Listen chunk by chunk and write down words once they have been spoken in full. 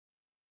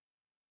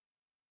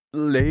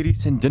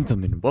Ladies and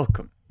gentlemen,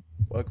 welcome.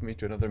 Welcome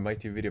to another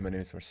mighty video. My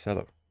name is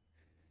Marcelo.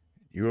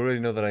 You already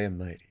know that I am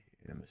mighty.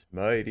 I'm as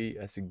mighty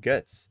as it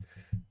gets.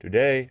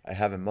 Today, I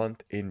have a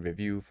month in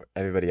review for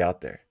everybody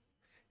out there.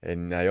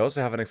 And I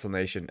also have an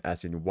explanation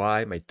as in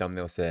why my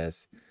thumbnail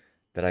says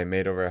that I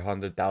made over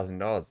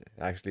 $100,000.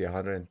 Actually,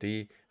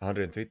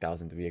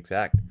 103,000 to be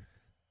exact.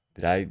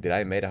 Did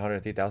I made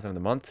 103,000 in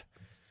the month?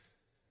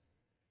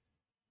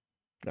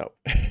 No.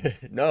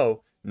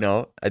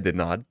 no, I did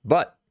not.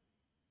 But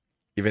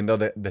even though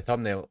the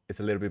thumbnail is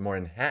a little bit more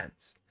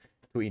enhanced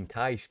to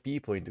entice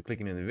people into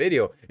clicking in the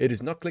video, it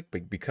is not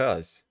clickbait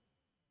because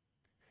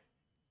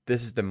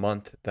this is the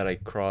month that I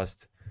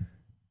crossed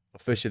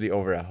officially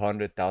over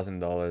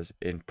 $100,000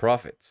 in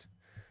profits.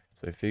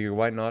 So I figure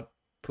why not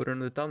put it on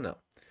the thumbnail.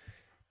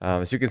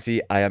 As you can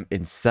see, I am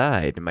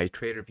inside my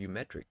trader view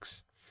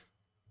metrics,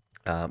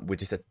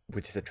 which is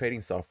a trading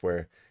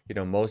software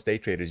most day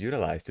traders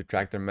utilize to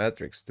track their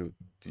metrics, to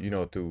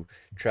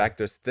track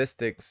their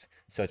statistics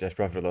such as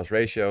profit loss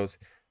ratios,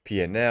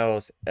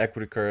 P&Ls,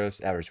 equity curves,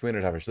 average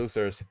winners, average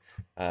losers,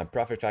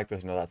 profit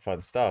factors, and all that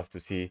fun stuff to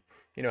see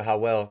how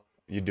well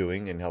you're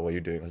doing and how well you're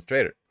doing as a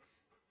trader.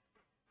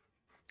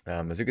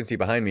 As you can see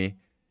behind me,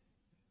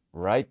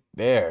 right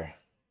there,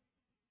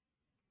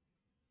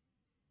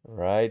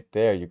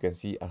 you can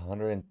see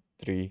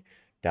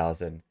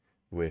 103,000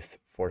 with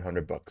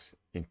 400 bucks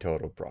in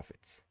total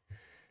profits.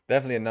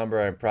 Definitely a number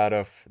I'm proud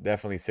of.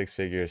 Definitely six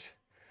figures.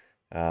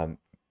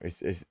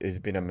 It's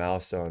been a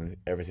milestone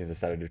ever since I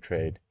started to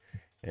trade,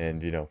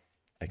 and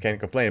I can't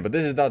complain. But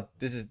this is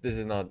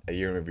not a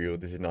year in review.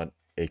 This is not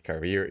a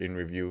career in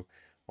review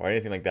or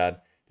anything like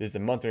that. This is a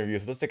month in review.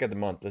 So let's take a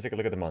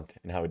look at the month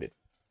and how it did.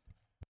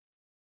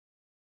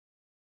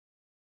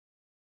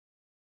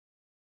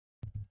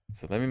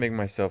 So let me make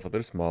myself a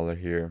little smaller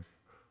here.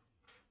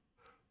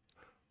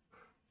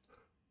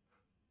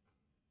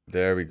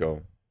 There we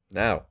go.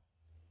 Now,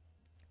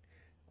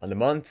 on the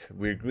month,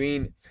 we're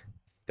green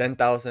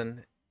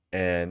 10,000,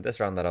 and let's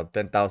round that up,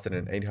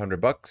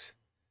 10,800 bucks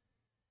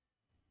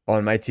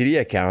on my TD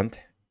account.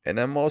 And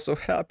I'm also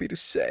happy to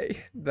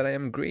say that I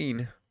am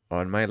green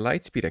on my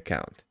Lightspeed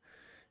account.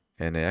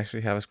 And I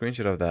actually have a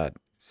screenshot of that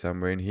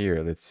somewhere in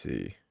here. Let's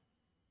see.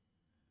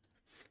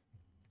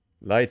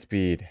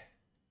 Lightspeed.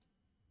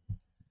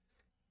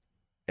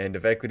 End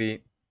of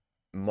equity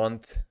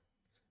month.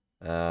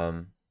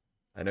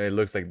 I know it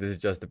looks like this is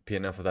just the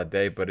P&L for that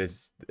day, but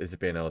it's the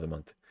P&L of the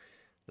month.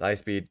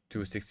 Lightspeed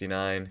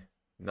 269,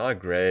 not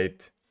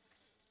great.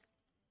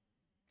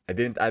 I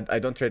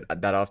don't trade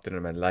that often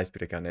on my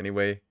Lightspeed account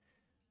anyway.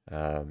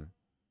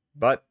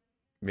 But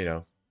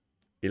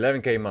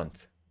 11K a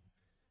month,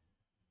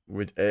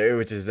 which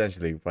is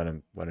essentially what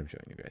I'm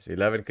showing you guys.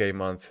 11K a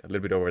month, a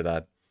little bit over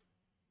that.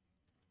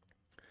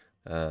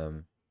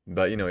 But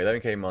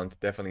 11K a month,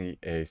 definitely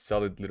a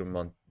solid little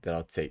month that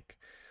I'll take.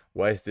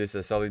 Why is this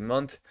a solid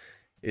month?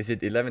 Is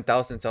it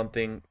 11,000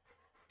 something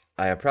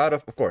I am proud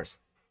of? Of course.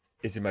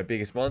 Is it my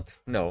biggest month?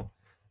 No.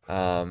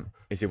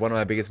 Is it one of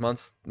my biggest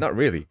months? Not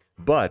really.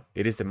 But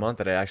it is the month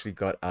that I actually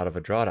got out of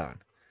a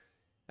drawdown.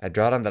 A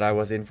drawdown that I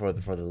was in for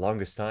the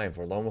longest time.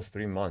 For almost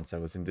 3 months, I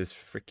was in this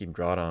freaking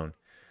drawdown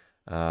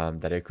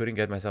that I couldn't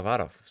get myself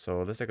out of. So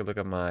let's take a look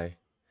at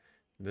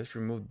let's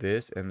remove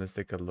this and let's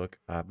take a look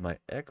at my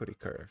equity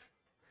curve.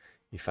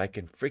 If I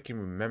can freaking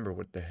remember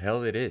what the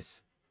hell it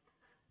is.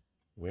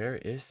 Where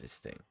is this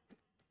thing?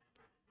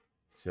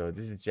 So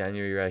this is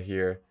January right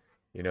here.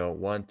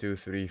 1, 2,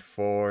 3,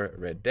 4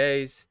 red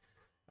days.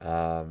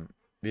 At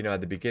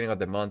the beginning of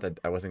the month,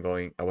 I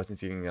wasn't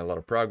seeing a lot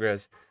of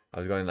progress. I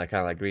was going kind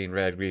of like green,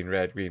 red, green,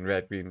 red, green,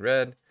 red, green,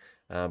 red.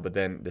 But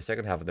then the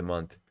second half of the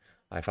month,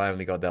 I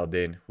finally got dialed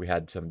in. We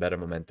had some better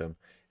momentum.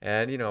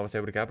 And, I was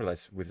able to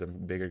capitalize with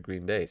some bigger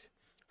green days.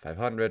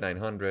 500,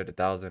 900,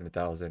 1,000,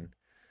 1,000,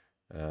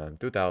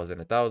 2,000,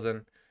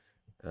 1,000.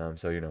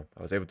 So,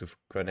 I was able to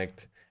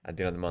connect at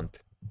the end of the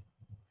month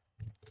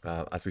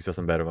as we saw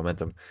some better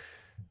momentum.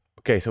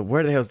 Okay, so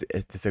where the hell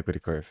is this equity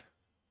curve?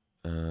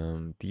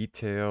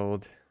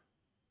 Detailed.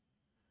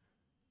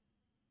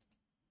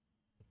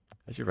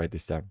 I should write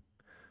this down.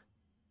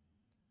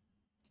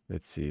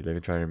 Let's see. Let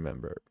me try and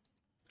remember.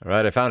 All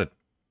right, I found it.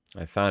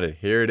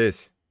 Here it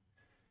is.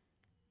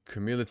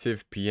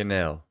 Cumulative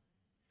P&L.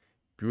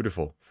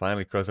 Beautiful.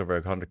 Finally crossed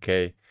over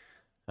 100K.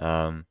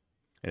 And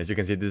as you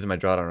can see, this is my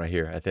drawdown right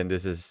here. I think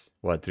this is,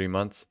 3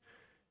 months?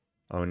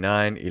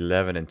 09,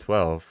 11, and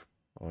 12.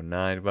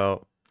 09,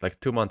 well, like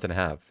 2 months and a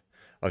half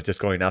of just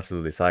going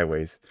absolutely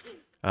sideways.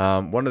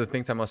 One of the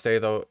things I must say,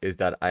 though, is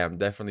that I am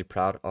definitely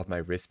proud of my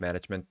risk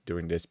management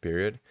during this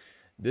period.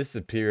 This is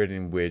a period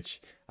in which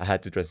I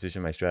had to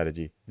transition my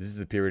strategy. This is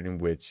a period in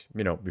which,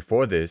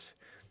 before this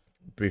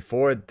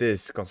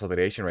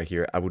consolidation right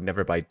here, I would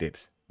never buy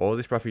dips. All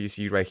this profit you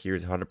see right here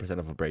is 100%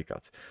 of a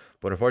breakouts.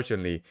 But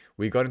unfortunately,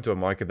 we got into a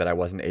market that I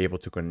wasn't able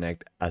to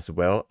connect as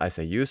well as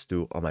I used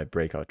to on my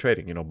breakout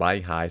trading.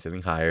 Buying high,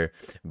 selling higher,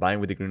 buying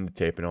with the green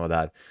tape and all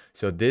that.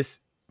 So this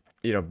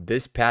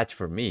patch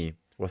for me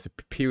was a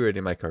period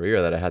in my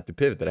career that I had to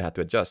pivot, that I had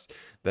to adjust,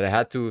 that I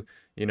had to,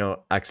 you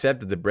know,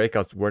 accept that the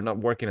breakouts were not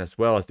working as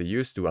well as they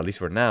used to, at least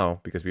for now,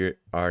 because we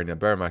are in a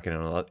bear market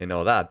and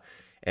all that.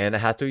 And I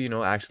had to, you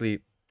know, actually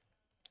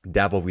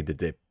dabble with the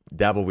dip,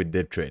 dabble with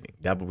dip trading,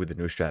 dabble with the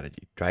new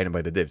strategy, trying to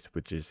buy the dips,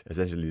 which is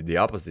essentially the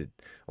opposite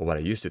of what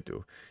I used to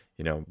do.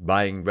 You know,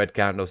 buying red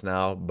candles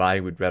now,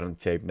 buying with red on the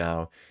tape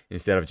now,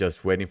 instead of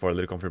just waiting for a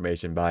little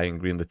confirmation, buying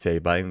green the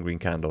tape, buying green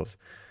candles.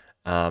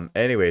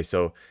 Anyway,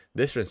 so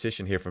this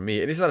transition here for me,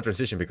 it is not a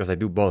transition because I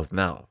do both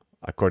now,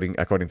 according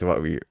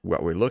to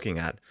what we're looking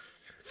at.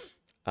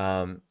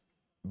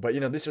 But you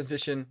know, this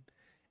transition,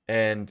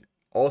 and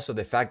also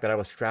the fact that I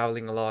was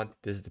traveling a lot.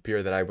 This is the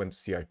period that I went to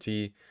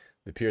CRT,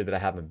 the period that I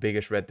had my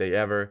biggest red day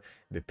ever,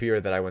 the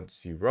period that I went to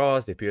see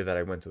Ross, the period that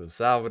I went to El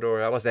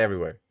Salvador. I was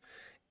everywhere.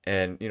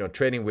 And you know,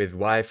 trading with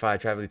Wi-Fi,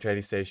 traveling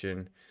trading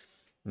station,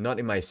 not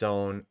in my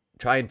zone,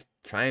 trying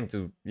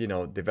to, you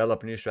know,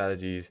 develop new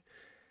strategies.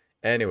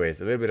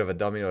 Anyways, a little bit of a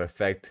domino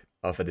effect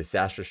of a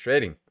disastrous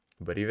trading.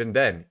 But even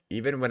then,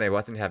 even when I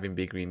wasn't having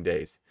big green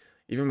days,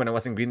 even when I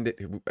was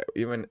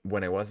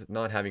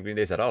not having green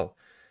days at all,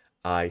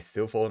 I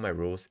still followed my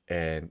rules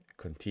and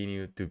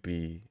continued to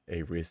be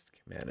a risk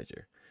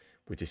manager,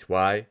 which is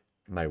why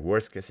my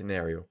worst case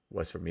scenario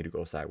was for me to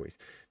go sideways.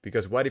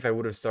 Because what if I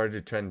would have started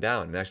to trend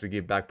down and actually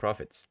give back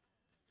profits?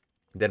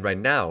 Then right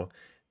now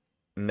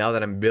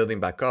that I'm building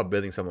back up,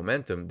 building some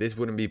momentum, this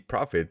wouldn't be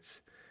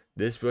profits.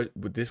 This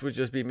would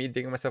just be me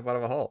digging myself out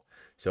of a hole.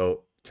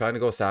 So trying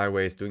to go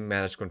sideways, doing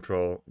managed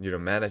control, you know,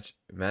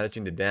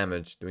 managing the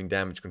damage, doing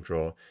damage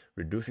control,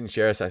 reducing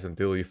share size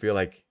until you feel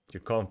like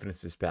your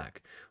confidence is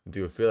back,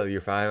 until you feel like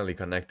you're finally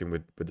connecting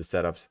with the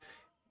setups,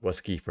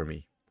 was key for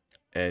me.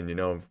 And you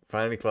know,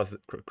 finally cross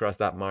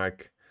that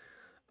mark,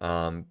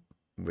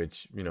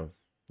 which, you know,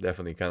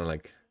 definitely kind of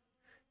like,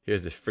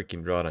 here's the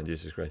freaking drawdown,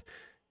 Jesus Christ.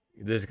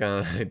 This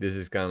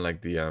is kind of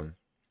like the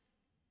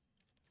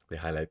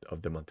highlight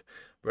of the month.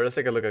 But let's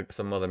take a look at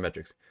some other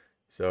metrics.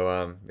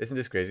 So isn't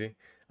this crazy?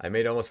 I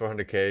made almost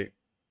 400k,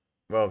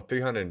 well,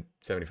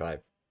 375,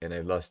 and I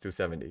lost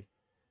 270.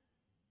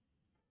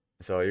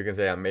 So you can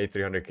say I made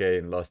 300k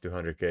and lost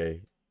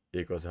 200k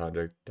equals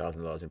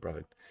 $100,000 in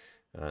profit.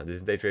 This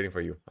is day trading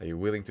for you. Are you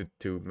willing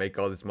to make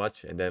all this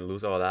much and then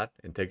lose all that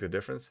and take the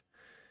difference?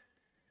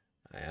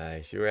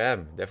 I sure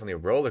am. Definitely a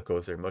roller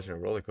coaster, emotional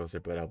roller coaster,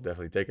 but I'll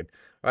definitely take it.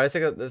 All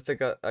right, let's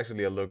take a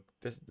look.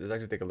 Let's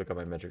actually take a look at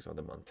my metrics on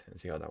the month and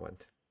see how that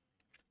went.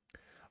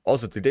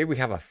 Also, today we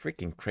have a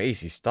freaking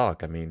crazy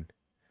stock. I mean,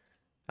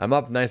 I'm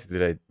up nicely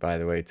today, by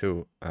the way,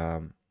 too.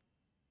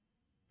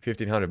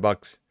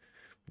 $1,500,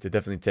 which I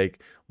definitely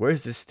take.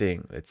 Where's this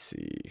thing? Let's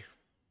see.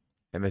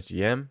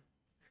 MSGM.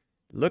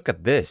 Look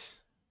at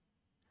this.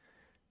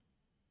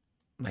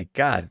 My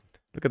God,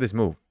 look at this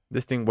move.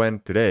 This thing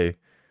went today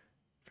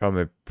from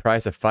a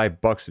price of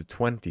 $5 to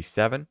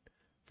 27,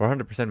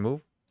 400%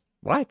 move.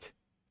 What?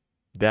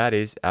 That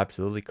is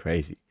absolutely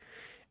crazy.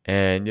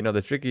 And you know,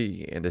 the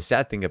tricky and the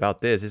sad thing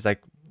about this is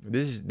like,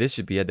 this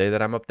should be a day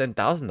that I'm up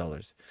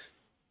 $10,000.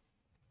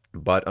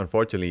 But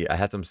unfortunately, I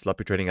had some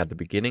sloppy trading at the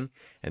beginning,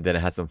 and then I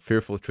had some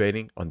fearful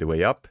trading on the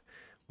way up,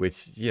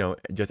 which, you know,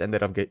 just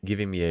ended up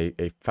giving me a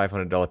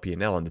 $500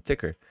 P&L on the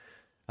ticker.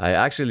 I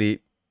actually,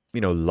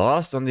 you know,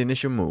 lost on the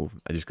initial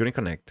move. I just couldn't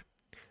connect.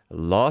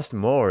 Lost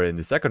more in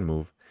the second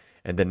move,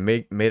 and then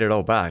made it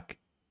all back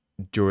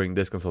during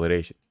this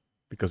consolidation,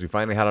 because we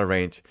finally had a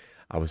range.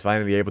 I was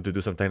finally able to do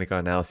some technical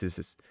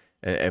analysis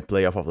and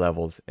play off of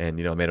levels, and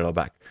you know, made it all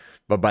back.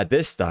 But by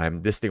this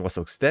time, this thing was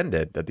so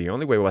extended that the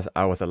only way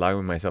I was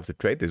allowing myself to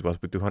trade this was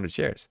with 200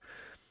 shares.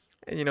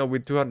 And you know,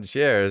 with 200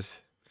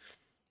 shares,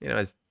 you know,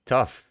 it's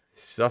tough.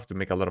 It's tough to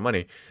make a lot of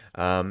money.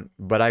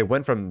 But I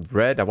went from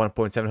red at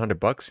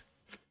 $1,700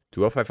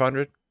 to up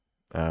 500.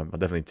 I'll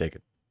definitely take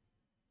it.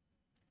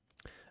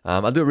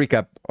 I'll do a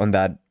recap on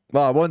that.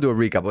 Well, I won't do a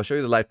recap. I'll show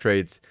you the live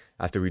trades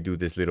after we do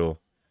this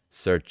little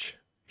search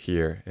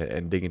here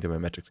and dig into my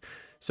metrics.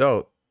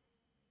 So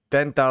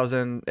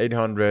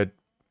 10,800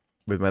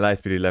 with my live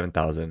speed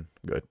 11,000.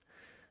 Good.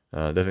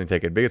 Definitely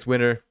take it. Biggest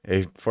winner,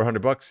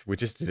 $400,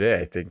 which is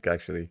today, I think,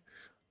 actually,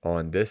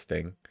 on this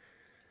thing.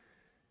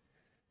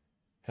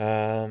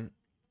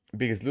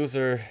 Biggest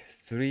loser,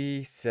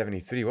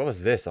 373. What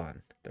was this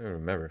on? Don't even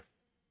remember.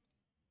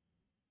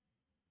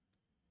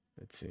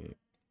 Let's see.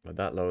 Well,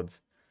 that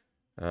loads.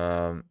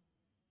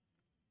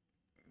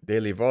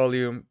 Daily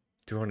volume,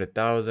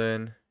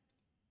 200,000.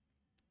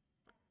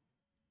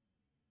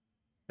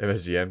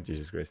 MSGM,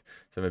 Jesus Christ.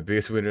 So my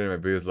biggest winner and my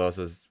biggest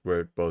losses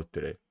were both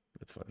today.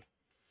 That's funny.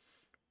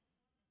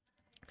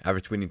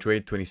 Average winning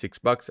trade,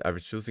 $26.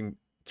 Average losing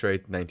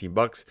trade,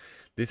 $19.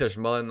 These are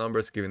smaller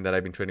numbers given that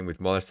I've been trading with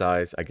smaller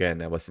size.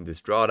 Again, I was in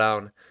this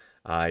drawdown.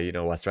 I, you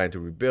know, was trying to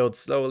rebuild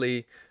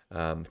slowly,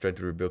 trying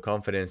to rebuild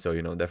confidence. So,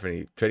 you know,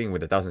 definitely trading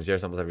with 1,000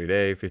 shares almost every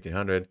day,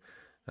 1,500.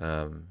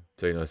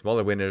 So, you know,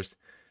 smaller winners.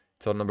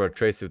 Total number of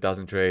trades,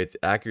 2,000 trades.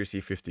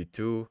 Accuracy,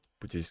 52,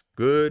 which is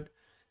good.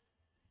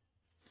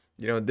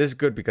 You know, this is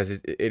good because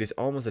it is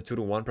almost a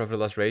 2-to-1 profit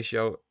loss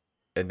ratio.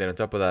 And then on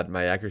top of that,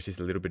 my accuracy is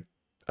a little bit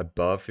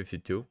above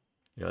 52.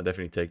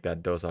 definitely take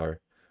that. Those are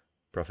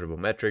profitable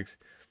metrics.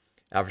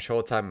 Average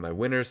hold time of my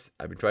winners.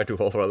 I've been trying to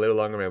hold for a little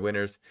longer my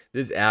winners.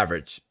 This is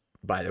average,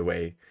 by the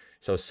way.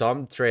 So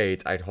some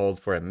trades I'd hold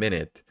for a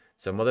minute.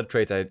 Some other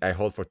trades I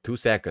hold for 2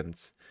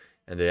 seconds.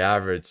 And the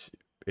average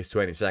is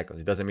 20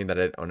 seconds. It doesn't mean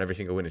that on every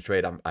single winning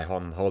trade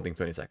I'm holding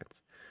 20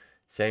 seconds.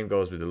 Same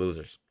goes with the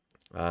losers.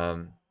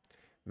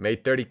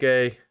 Made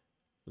 30K,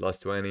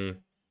 lost 20.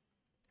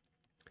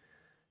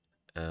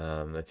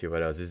 Let's see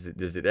what else. This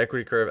is the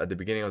equity curve at the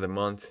beginning of the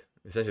month.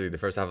 Essentially, the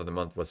first half of the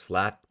month was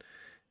flat,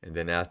 and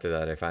then after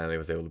that, I finally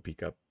was able to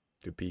peak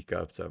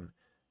up some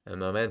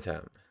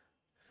momentum.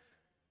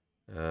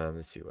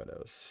 Let's see what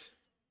else.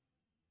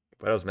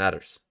 What else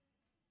matters?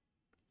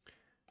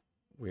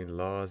 Win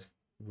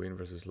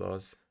versus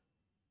loss.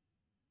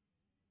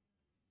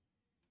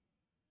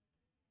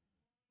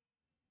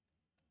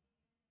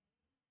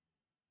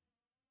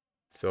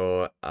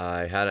 So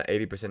I had an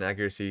 80%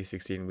 accuracy,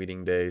 16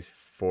 winning days,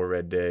 4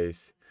 red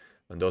days.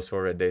 On those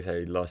 4 red days,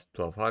 I lost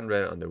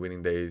 1,200. On the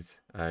winning days,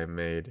 I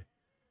made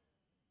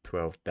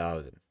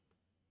 12,000.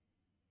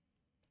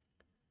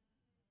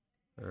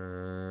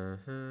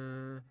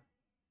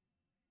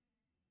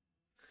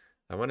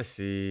 I want to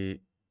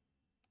see.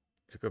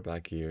 Let's go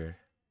back here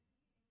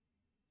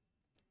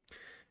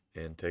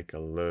and take a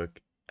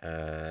look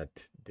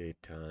at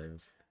date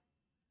times.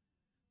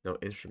 No,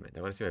 instrument.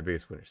 I want to see my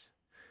biggest winners.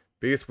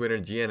 Biggest winner,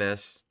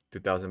 GNS,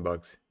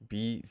 $2,000.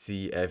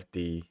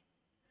 BCFD,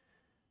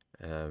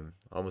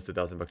 almost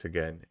 $2,000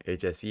 again.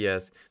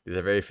 HSES, these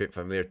are very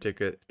familiar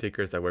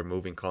tickers that were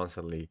moving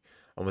constantly,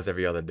 almost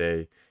every other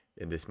day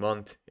in this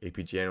month.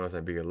 APGN was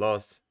my biggest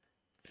loss.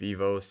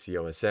 Vivo,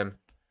 COSM.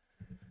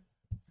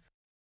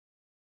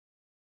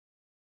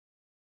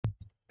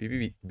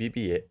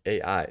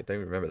 BBAI, I don't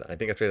even remember that. I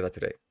think I traded that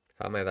today.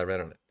 How am I that red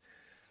on it?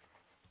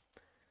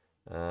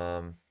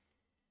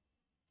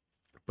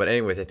 But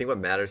anyways, I think what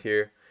matters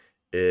here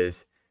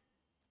is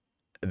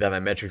that my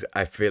metrics,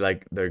 I feel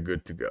like they're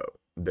good to go.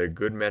 They're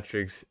good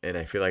metrics, and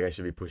I feel like I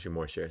should be pushing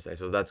more share size.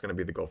 So that's going to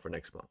be the goal for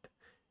next month.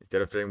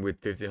 Instead of trading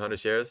with 1,500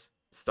 shares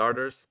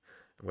starters,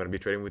 I'm going to be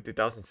trading with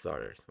 2,000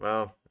 starters.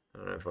 Well, I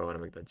don't know if I want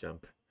to make that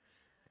jump.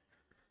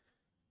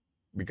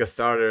 Because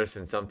starters,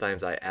 and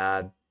sometimes I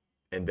add,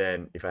 and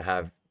then if I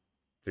have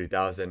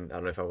 3,000, I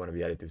don't know if I want to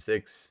be added to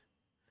 6.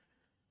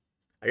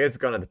 I guess it's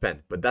going to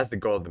depend, but that's the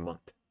goal of the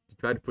month. To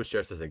try to push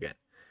share size again.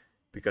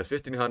 Because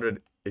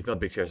 1,500 is not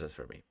big share size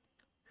for me.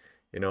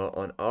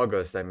 On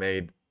August, I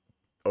made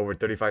over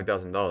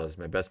 $35,000,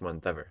 my best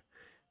month ever.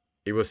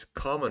 It was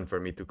common for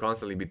me to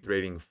constantly be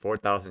trading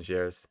 4,000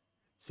 shares,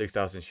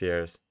 6,000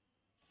 shares,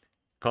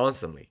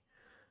 constantly.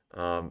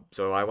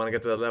 So I want to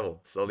get to that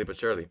level, slowly but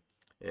surely.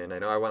 And I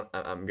know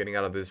I'm getting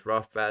out of this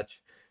rough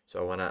patch,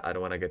 so I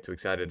don't want to get too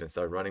excited and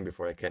start running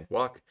before I can't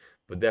walk.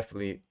 But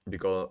definitely the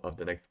goal of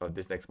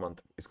this next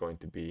month is going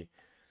to be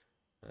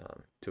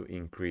to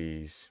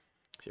increase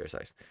share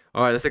size.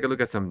 All right, let's take a look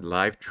at some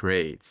live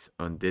trades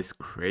on this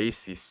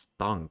crazy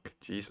stunk.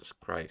 Jesus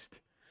Christ.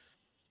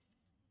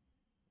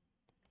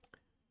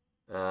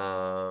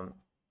 Let's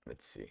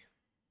see.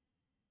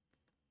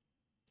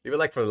 Leave a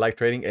like for the live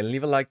trading and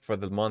leave a like for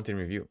the month in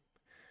review.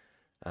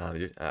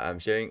 I'm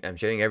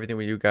sharing everything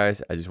with you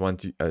guys. I just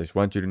want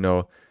you to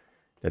know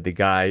that the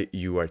guy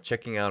you are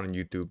checking out on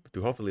YouTube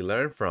to hopefully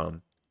learn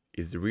from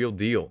is the real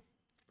deal.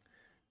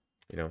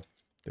 The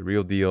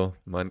real deal,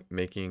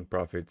 making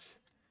profits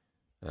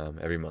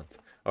every month.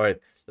 All right,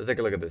 let's take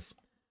a look at this.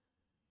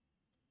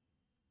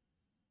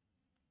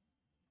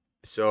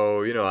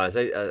 So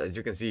as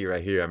you can see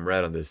right here, I'm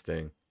red on this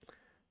thing.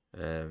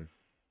 I'm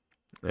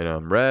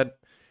red,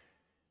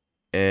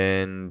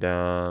 and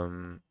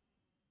have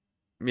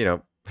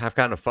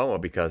kind of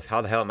FOMO because how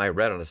the hell am I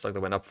red on a stock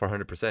that went up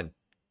 400%?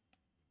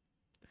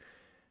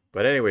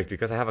 But anyways,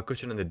 because I have a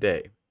cushion in the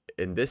day,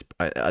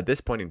 at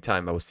this point in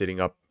time, I was sitting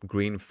up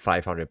green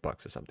 $500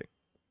 or something.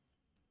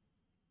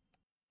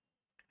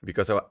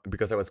 Because I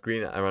was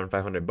green around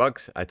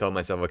 $500, I told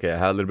myself, okay, I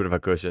have a little bit of a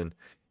cushion.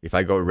 If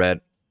I go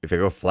red, if I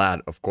go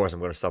flat, of course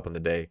I'm going to stop on the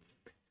day.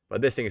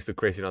 But this thing is too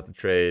crazy not to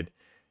trade.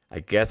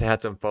 I guess I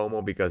had some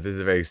FOMO because this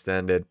is very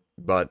extended.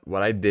 But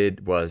what I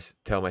did was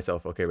tell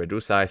myself, okay,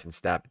 reduce size and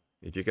stab.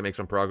 If you can make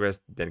some progress,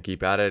 then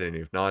keep at it. And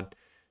if not,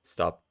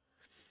 stop.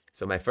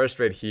 So my first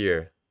trade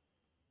here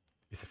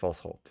is a false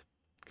hold.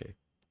 Okay.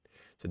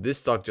 So this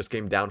stock just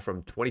came down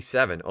from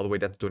 27 all the way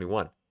down to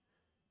 21.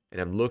 And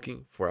I'm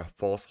looking for a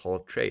false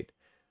hold trade.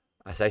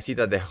 As I see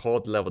that the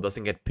hold level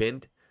doesn't get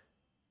pinned,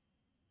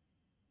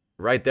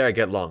 right there I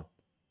get long.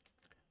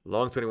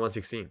 Long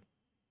 21.16.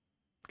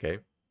 Okay.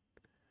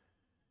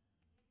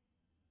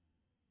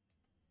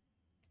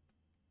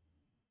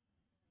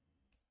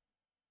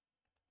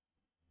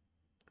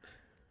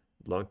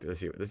 Long. Let's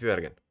see that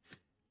again.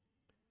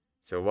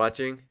 So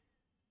watching,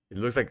 it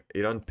looks like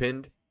it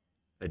unpinned.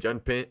 I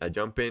jump in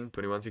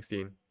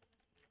 21.16.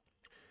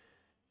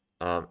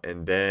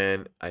 And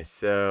then I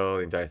sell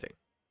the entire thing.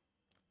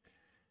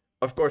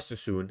 Of course, too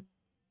soon.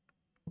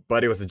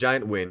 But it was a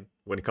giant win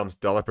when it comes to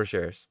dollar per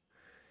shares.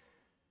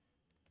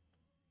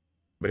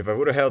 But if I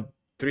would have held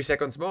 3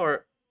 seconds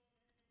more,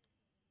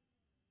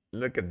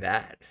 Look at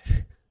that.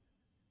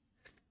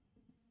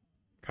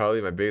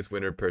 Probably my biggest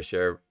winner per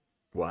share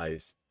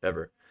wise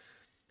ever.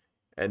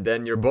 And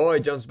then your boy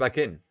jumps back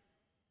in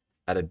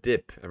at a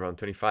dip around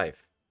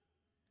 25.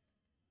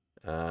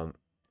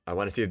 I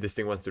want to see if this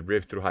thing wants to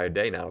rip through higher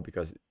day now,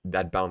 because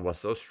that bound was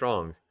so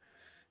strong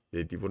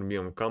that it wouldn't be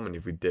uncommon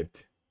if we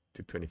dipped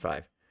to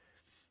 25.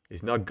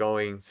 It's not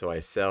going, so I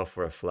sell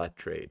for a flat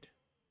trade.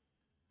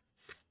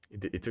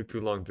 It took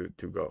too long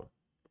to go.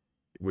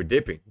 We're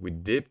dipping. We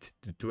dipped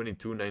to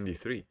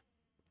 22.93.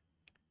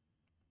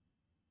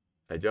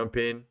 I jump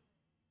in,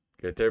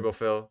 get a terrible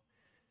fill,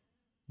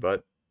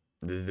 but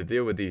this is the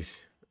deal with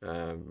these.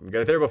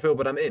 Got a terrible fill,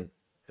 but I'm in.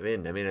 I'm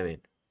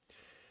in.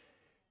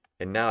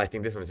 And now I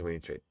think this one is a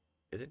winning trade.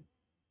 Is it?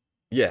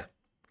 Yeah.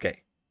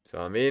 Okay.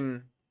 So I'm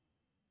in,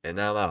 and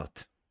now I'm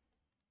out.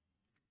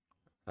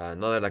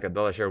 Another like a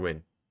dollar share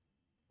win.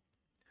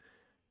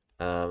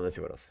 Let's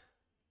see what else.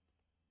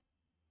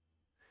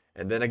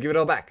 And then I give it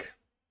all back,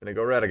 and I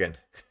go red again.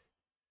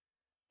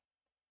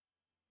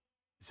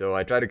 So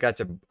I try to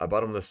catch a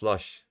bottomless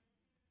flush.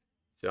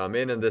 So I'm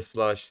in this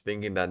flush,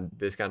 thinking that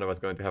this kind of was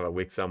going to have a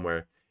wick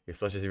somewhere. It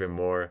flushes even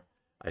more.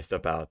 I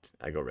stop out.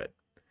 I go red.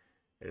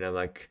 And I'm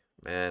like,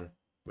 man,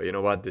 but you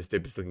know what? This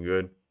dip is looking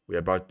good. We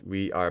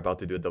are about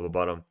to do a double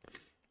bottom.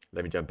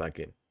 Let me jump back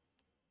in.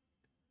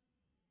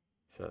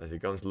 So as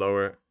it comes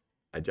lower,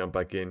 I jump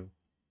back in.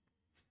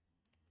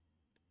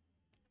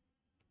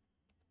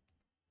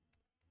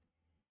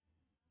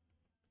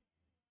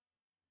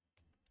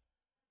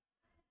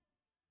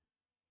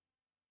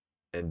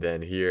 And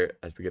then here,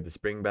 as we get the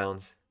spring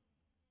bounce,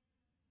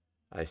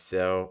 I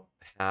sell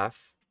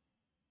half.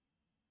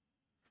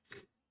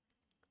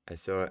 I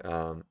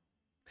sell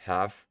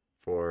half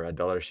for a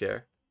dollar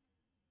share.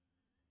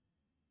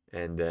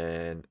 And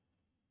then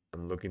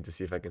I'm looking to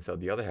see if I can sell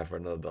the other half for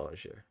another dollar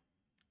share.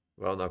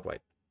 Well, not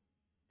quite.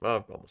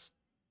 Well, almost.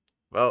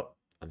 Well,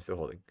 I'm still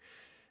holding.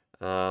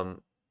 Now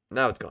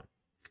it's gone.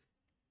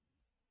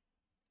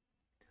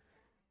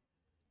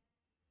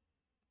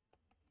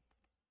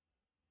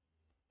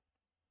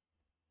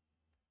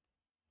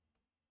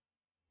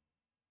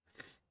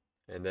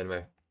 And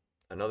then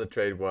another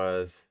trade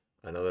was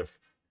another,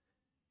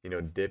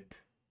 dip.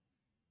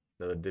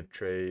 Another dip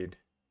trade.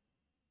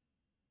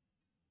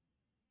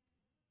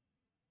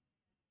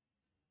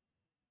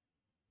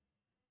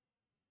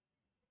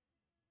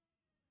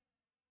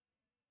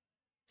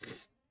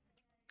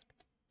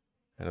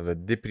 Another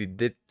dippity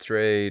dip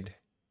trade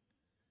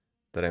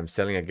that I'm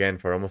selling again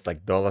for almost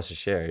like dollars a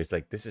share. It's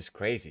like, this is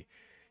crazy.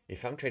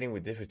 If I'm trading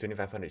with this with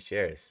 2,500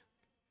 shares,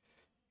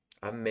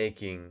 I'm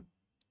making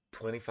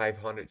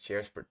 2,500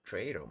 shares per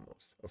trade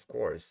almost. Of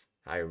course,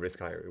 higher risk,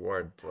 higher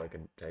reward, so I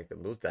can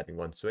lose that in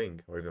one swing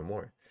or even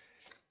more.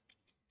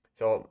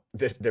 So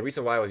the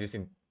reason why I was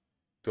using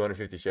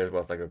 250 shares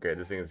was like, okay,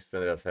 this thing is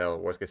extended as hell.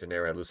 Worst case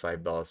scenario, I lose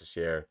 $5 a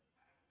share.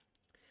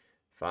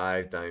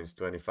 5 times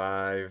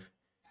 25,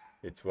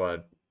 it's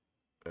what,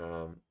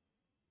 a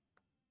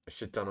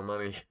shit ton of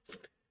money.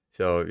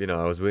 So,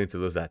 I was willing to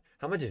lose that.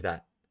 How much is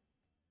that?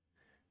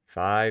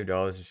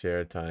 $5 a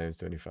share times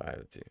 25.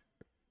 Let's see.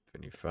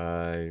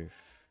 25.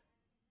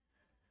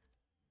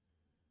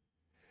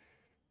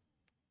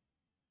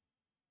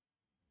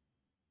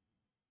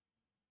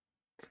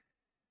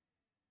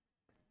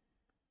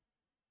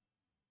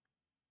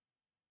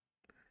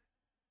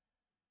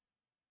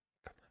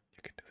 Come on,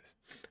 you can do this.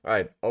 All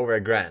right, over a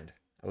grand.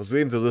 I was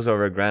willing to lose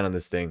over a grand on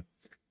this thing.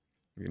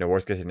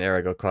 Worst case scenario,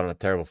 I got caught on a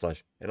terrible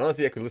flush. And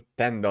honestly, I could lose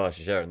 $10 a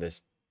share on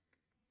this.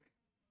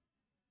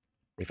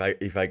 If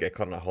I get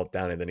caught on a hold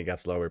down and then it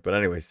gaps lower. But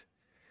anyways,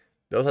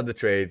 those are the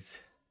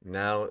trades.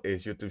 Now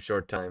is YouTube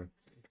short time.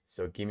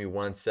 So give me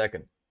 1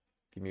 second.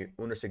 Give me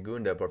una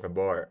segunda, por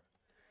favor.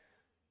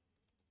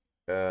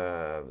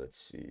 Let's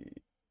see.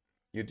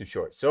 YouTube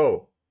short.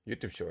 So,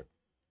 YouTube short.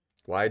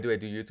 Why do I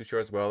do YouTube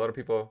shorts? Well, a lot of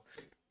people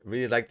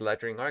really like the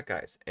lettering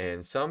archives.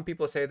 And some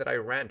people say that I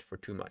rant for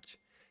too much.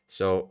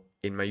 So,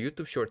 in my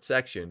YouTube short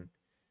section,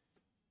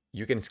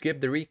 you can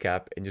skip the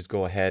recap and just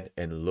go ahead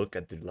and look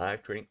at the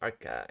live trading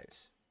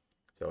archives.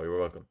 So, you're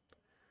welcome.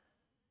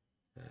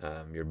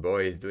 Your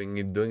boy is doing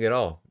it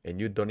all, and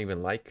you don't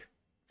even like.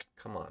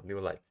 Come on, leave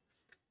a like.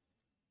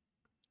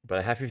 But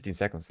I have 15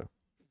 seconds though.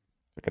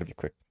 I gotta be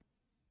quick.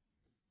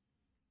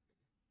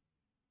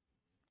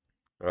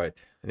 All right,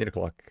 I need a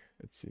clock.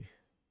 Let's see.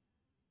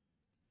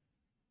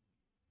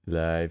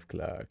 Live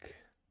clock.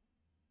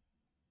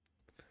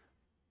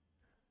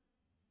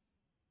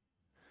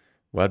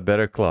 What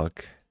better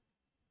clock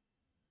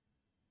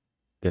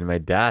than my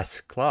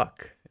DAS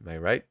clock? Am I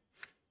right?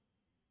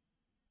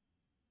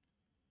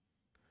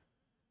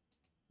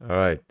 All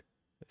right,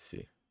 let's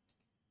see.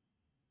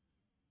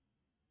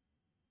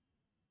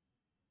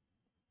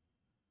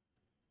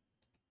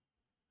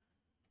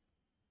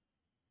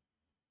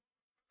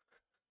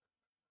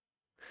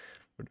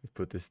 Where do we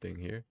put this thing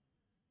here?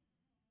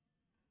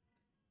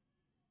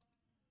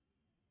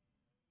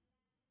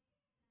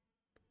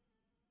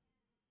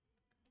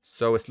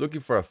 So it's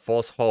looking for a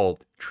false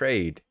hold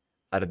trade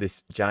out of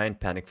this giant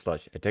panic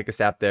flush. I take a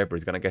stab there, but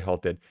it's gonna get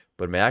halted.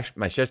 But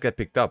my shares get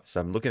picked up, so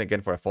I'm looking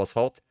again for a false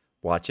halt,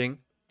 watching,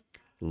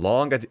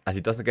 long as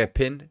it doesn't get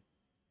pinned.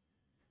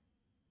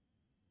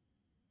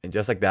 And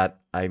just like that,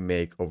 I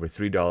make over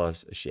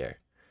 $3 a share.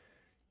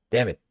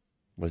 Damn it.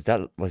 Was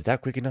that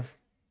quick enough?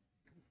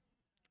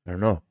 I don't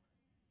know.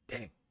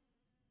 Dang.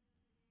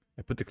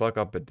 I put the clock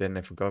up, but then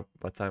I forgot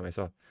what time I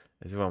saw.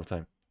 Let's see one more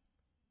time.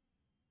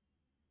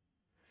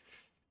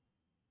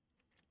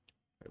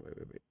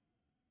 Wait.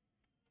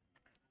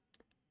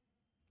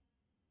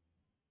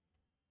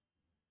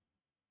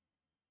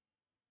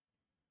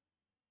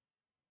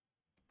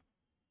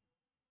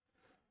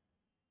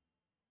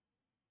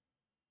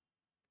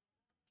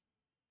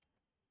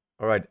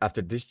 All right,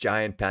 after this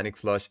giant panic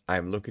flush,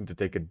 I'm looking to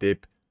take a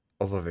dip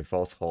off of a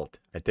false halt.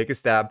 I take a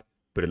stab,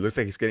 but it looks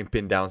like he's getting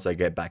pinned down, so I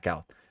get back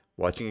out.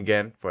 Watching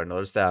again for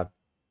another stab.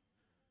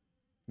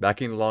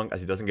 Backing long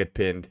as he doesn't get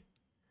pinned.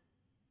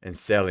 And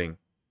selling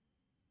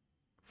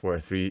for a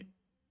 $3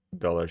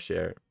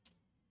 share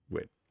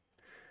win.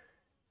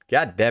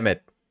 God damn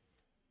it.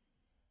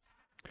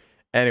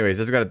 Anyways,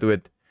 that's gonna do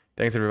it.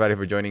 Thanks everybody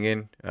for joining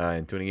in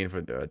and tuning in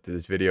for to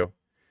this video.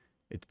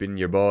 It's been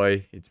your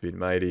boy. It's been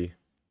Mighty.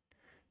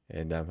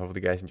 And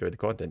hopefully you guys enjoyed the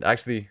content.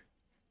 Actually,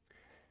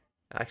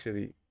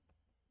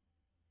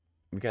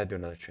 we gotta do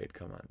another trade.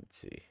 Come on, let's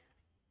see.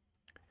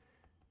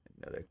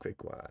 Another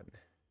quick one.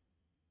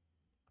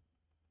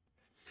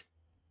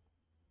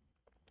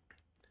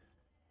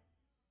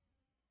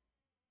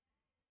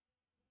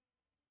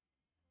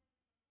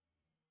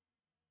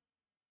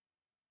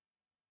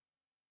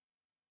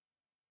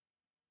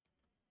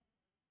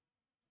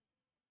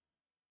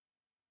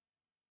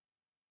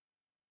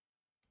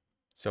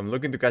 So I'm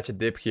looking to catch a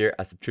dip here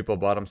as the triple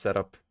bottom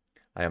setup.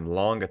 I am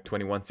long at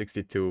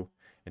 21.62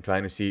 and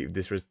trying to see if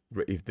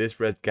this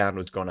red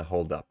candle is gonna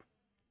hold up.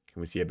 Can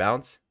we see a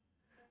bounce?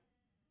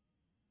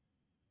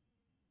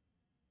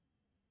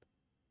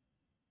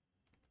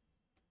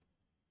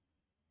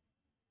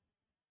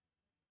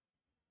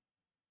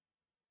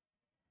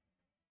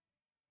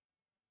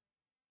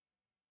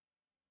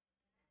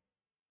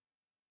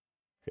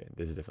 Okay,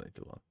 this is definitely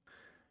too long.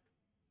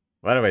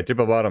 Well, anyway,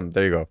 triple bottom.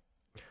 There you go.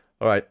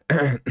 All right,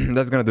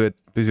 that's gonna do it.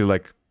 Please do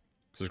like,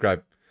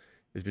 subscribe.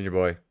 It's been your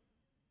boy,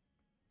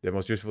 the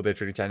most useful day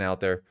trading channel out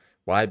there.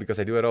 Why?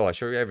 Because I do it all. I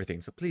show you everything.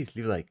 So please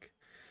leave a like.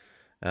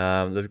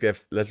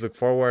 Let's look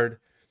forward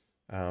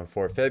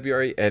for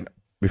February. And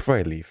before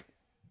I leave,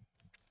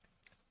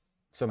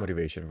 some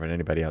motivation for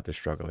anybody out there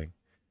struggling.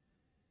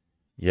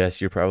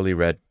 Yes, you probably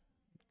read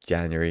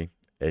January,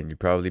 and you've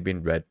probably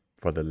been read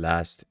for the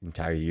last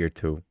entire year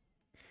too.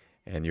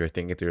 And you're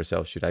thinking to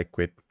yourself, should I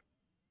quit?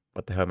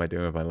 What the hell am I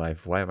doing with my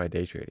life? Why am I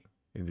day trading?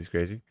 Isn't this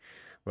crazy?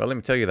 Well, let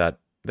me tell you that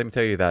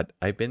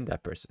I've been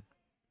that person.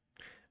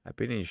 I've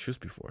been in your shoes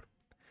before.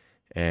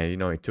 And you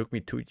know, it took me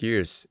 2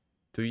 years,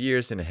 2.5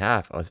 years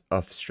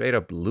of straight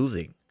up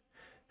losing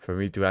for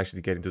me to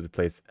actually get into the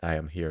place I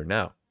am here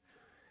now.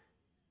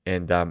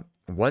 And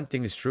one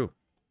thing is true,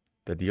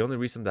 that the only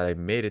reason that I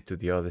made it to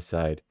the other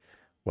side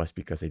was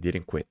because I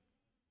didn't quit.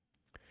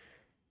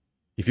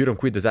 If you don't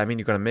quit, does that mean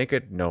you're gonna make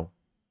it? No.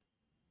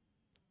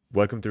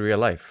 Welcome to real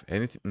life.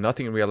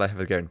 Nothing in real life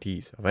has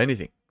guarantees of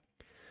anything.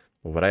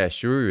 But what I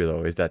assure you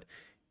though is that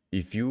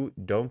if you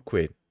don't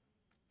quit,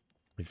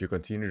 if you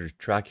continue to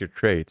track your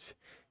trades,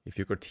 if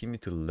you continue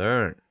to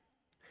learn,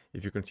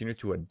 if you continue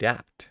to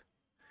adapt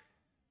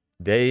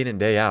day in and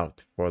day out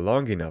for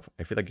long enough,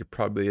 I feel like your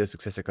probability of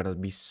success are gonna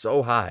be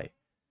so high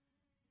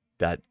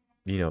that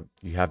you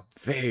have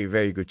very,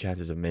 very good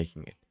chances of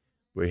making it.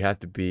 But you have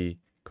to be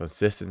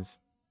consistent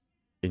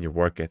in your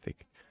work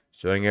ethic,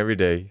 showing every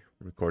day,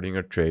 recording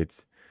your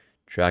trades,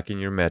 tracking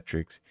your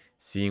metrics,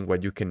 seeing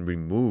what you can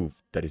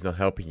remove that is not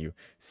helping you,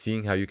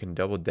 seeing how you can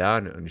double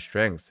down on your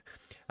strengths,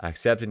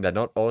 accepting that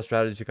not all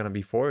strategies are going to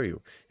be for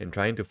you, and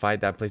trying to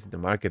find that place in the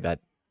market that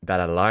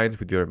aligns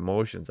with your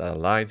emotions, that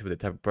aligns with the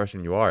type of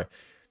person you are.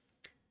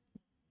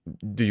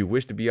 Do you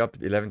wish to be up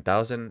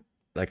 11,000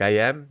 like I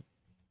am?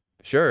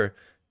 Sure.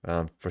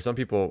 For some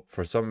people,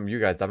 for some of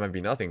you guys, that might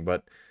be nothing,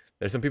 but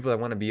there's some people that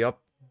want to be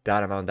up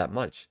that amount that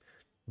much.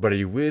 But are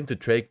you willing to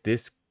take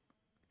this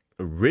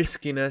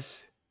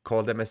riskiness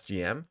called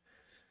MSGM?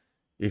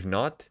 If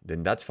not,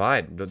 then that's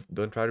fine.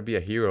 Don't try to be a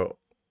hero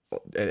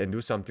and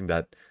do something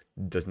that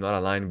does not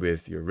align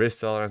with your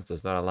risk tolerance,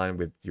 does not align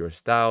with your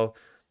style,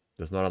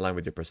 does not align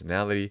with your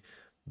personality.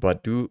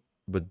 But do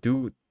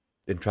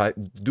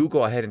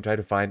go ahead and try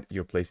to find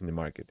your place in the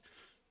market.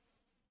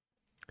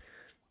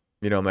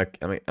 I'm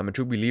a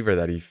true believer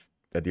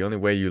that the only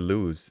way you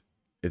lose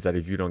is that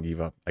if you don't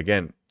give up.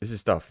 Again, this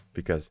is tough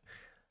because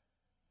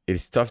it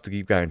is tough to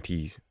give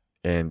guarantees,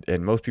 and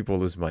most people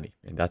lose money,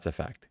 and that's a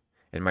fact.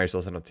 And my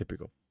results are not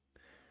typical.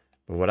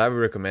 But what I would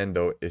recommend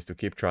though is to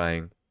keep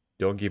trying.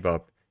 Don't give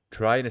up.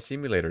 Try in a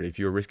simulator if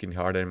you're risking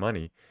hard-earned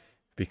money,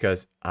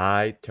 because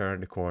I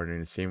turned the corner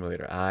in the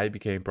simulator. I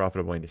became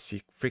profitable in the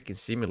freaking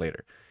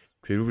simulator.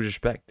 Treat it with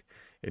respect.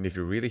 And if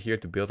you're really here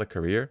to build a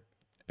career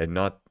and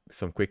not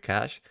some quick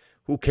cash,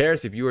 who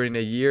cares if you are in a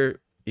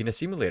year in a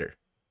simulator,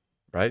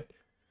 right?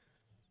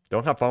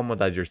 Don't have FOMO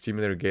that your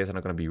simulator gains are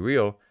not going to be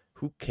real.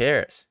 Who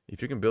cares?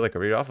 If you can build a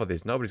career off of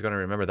this, nobody's going to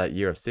remember that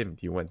year of sim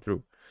you went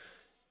through.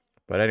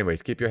 But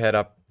anyways, keep your head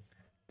up.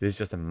 This is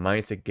just a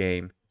mindset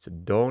game. So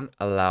don't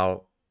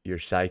allow your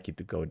psyche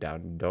to go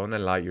down. Don't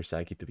allow your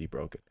psyche to be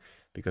broken.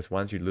 Because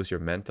once you lose your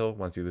mental,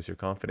 once you lose your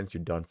confidence,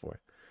 you're done for.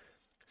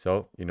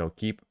 So,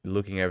 keep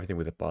looking at everything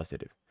with a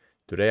positive.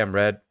 Today I'm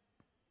red,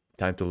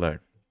 time to learn.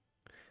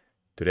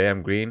 Today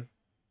I'm green,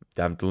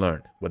 time to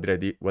learn. What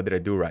did I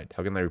do right?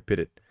 How can I repeat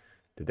it?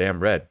 Today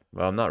I'm red.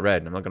 Well, I'm not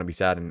red. I'm not going to be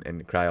sad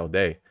and cry all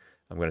day.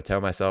 I'm going to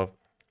tell myself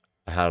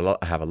I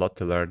have a lot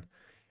to learn,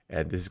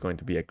 and this is going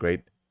to be a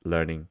great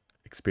learning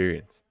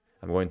experience.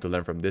 I'm going to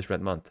learn from this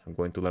red month. I'm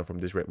going to learn from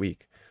this red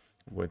week.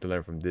 I'm going to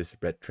learn from this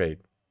red trade.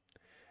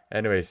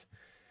 Anyways,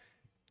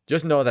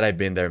 just know that I've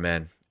been there,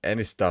 man. And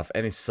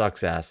it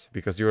sucks ass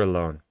because you're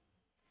alone.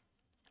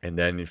 And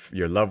then if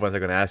your loved ones are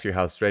going to ask you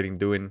how's trading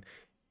doing,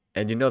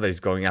 and you know that it's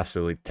going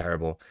absolutely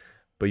terrible,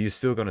 but you're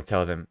still going to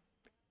tell them,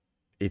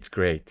 it's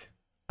great.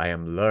 I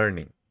am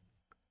learning.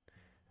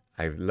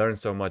 I've learned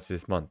so much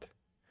this month.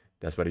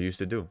 That's what I used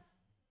to do.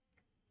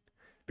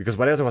 Because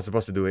what else was I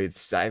supposed to do?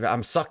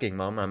 I'm sucking,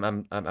 mom.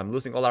 I'm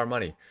losing all our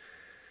money.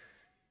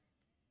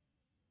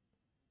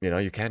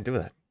 You can't do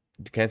that.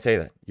 You can't say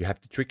that. You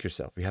have to trick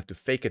yourself. You have to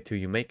fake it till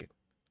you make it.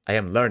 I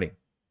am learning.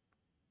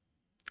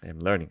 I am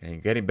learning. I am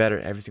getting better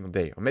every single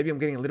day. Or maybe I'm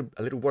getting a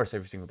little worse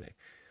every single day.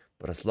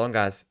 But as long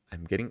as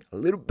I'm getting a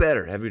little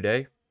better every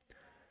day,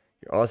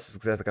 your odds of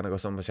success are gonna go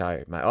so much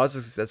higher. My odds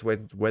of success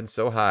went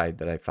so high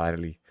that I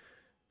finally,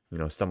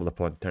 stumbled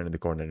upon turning the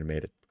corner and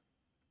made it.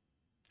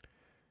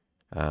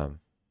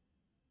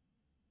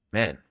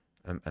 Man,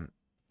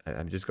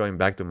 I'm just going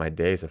back to my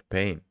days of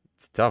pain.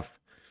 It's tough.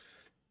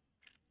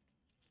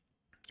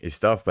 It's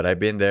tough, but I've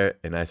been there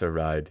and I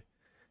survived.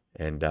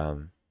 And I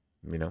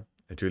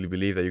truly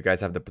believe that you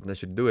guys have the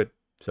potential to do it.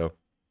 So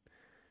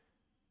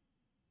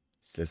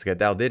let's get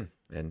dialed in.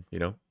 And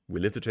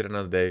we live to trade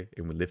another day,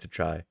 and we live to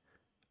try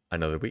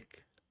another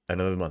week,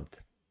 another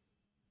month.